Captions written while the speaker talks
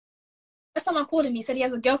Last time I called him, he said he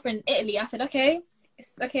has a girlfriend in Italy. I said, okay,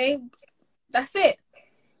 it's okay, that's it.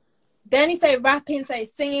 Then he started rapping, started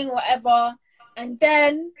singing, whatever. And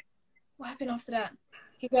then, what happened after that?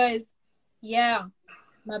 He goes, yeah,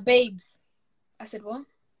 my babes. I said, what?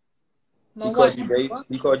 My He wife. called you babes? What?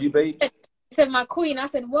 He called you babes? He said, my queen. I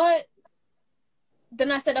said, what?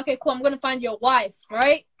 Then I said, okay, cool, I'm going to find your wife,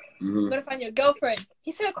 right? I'm going to find your girlfriend.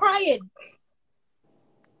 He started crying.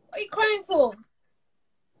 What are you crying for?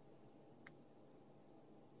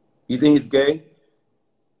 You think he's gay?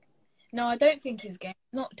 No, I don't think he's gay.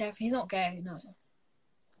 He's not deaf. He's not gay, no.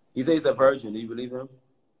 He says he's a virgin. Do you believe him?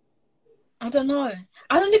 I don't know.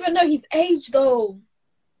 I don't even know his age, though.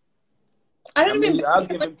 I don't even I'll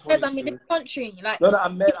give him 22. I'm in this country. Like, no, I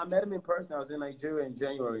met him in person. I was in Nigeria in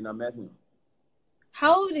January, and I met him.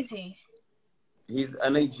 how old is he? He's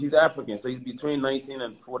African, so he's between 19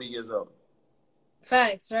 and 40 years old.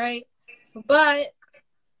 Facts, right? But,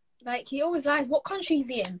 like, he always lies. What country is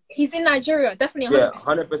he in? He's in Nigeria, definitely 100%. Yeah,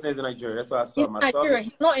 100% in Nigeria. That's what I saw He's him. in Nigeria.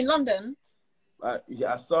 He's not in London.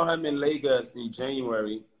 I saw him in Lagos in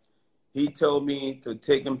January. He told me to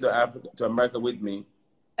take him to America with me.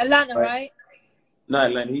 Atlanta, right? No,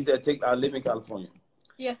 Atlanta. He said, I live in California.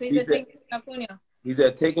 Yeah, so he said, take him to California. He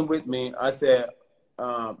said, take him with me. I said,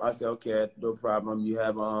 okay, no problem. You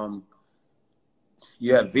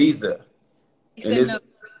have Visa. He said no.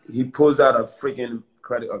 He pulls out a freaking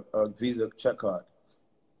a Visa check card.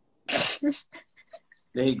 Then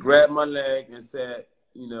he grabbed my leg and said,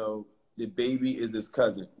 the baby is his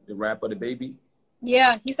cousin. The rapper, the baby.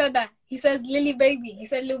 Yeah, he said that. He says Lily Baby. He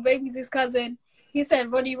said Lil Baby's his cousin. He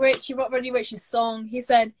said Roddy Ricch. He wrote Roddy Ricch's song. He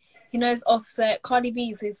said he knows Offset. Cardi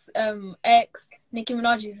B's his ex. Nicki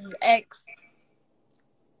Minaj is his ex.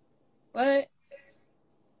 What?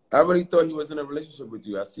 I really thought he was in a relationship with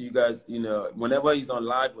you. I see you guys, whenever he's on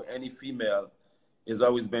live with any female, it's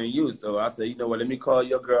always been you. So I said, let me call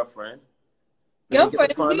your girlfriend.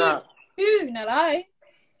 Girlfriend? Who? Not I.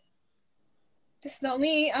 This is not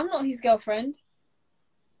me. I'm not his girlfriend.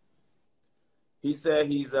 He said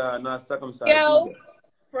he's not circumcised.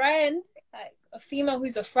 Girlfriend. Like a female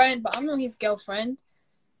who's a friend, but I'm not his girlfriend.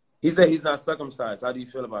 He said he's not circumcised. How do you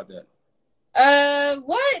feel about that?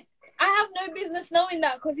 What? I have no business knowing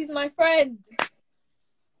that because he's my friend.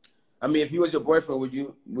 I mean, if he was your boyfriend, would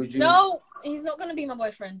you? No, he's not gonna be my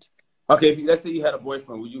boyfriend. Okay, let's say you had a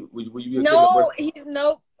boyfriend, would you be okay No,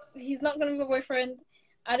 he's not gonna be my boyfriend.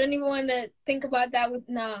 I don't even want to think about that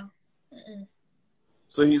nah.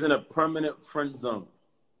 So he's in a permanent friend zone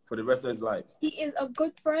for the rest of his life. He is a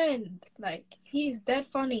good friend. Like, he's dead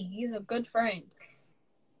funny. He's a good friend.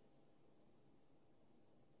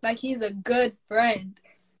 Like, he's a good friend.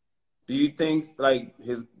 Do you think, like,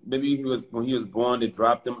 when he was born, they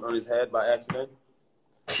dropped him on his head by accident?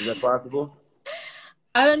 Is that possible?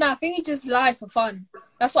 I don't know. I think he just lies for fun.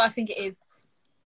 That's what I think it is.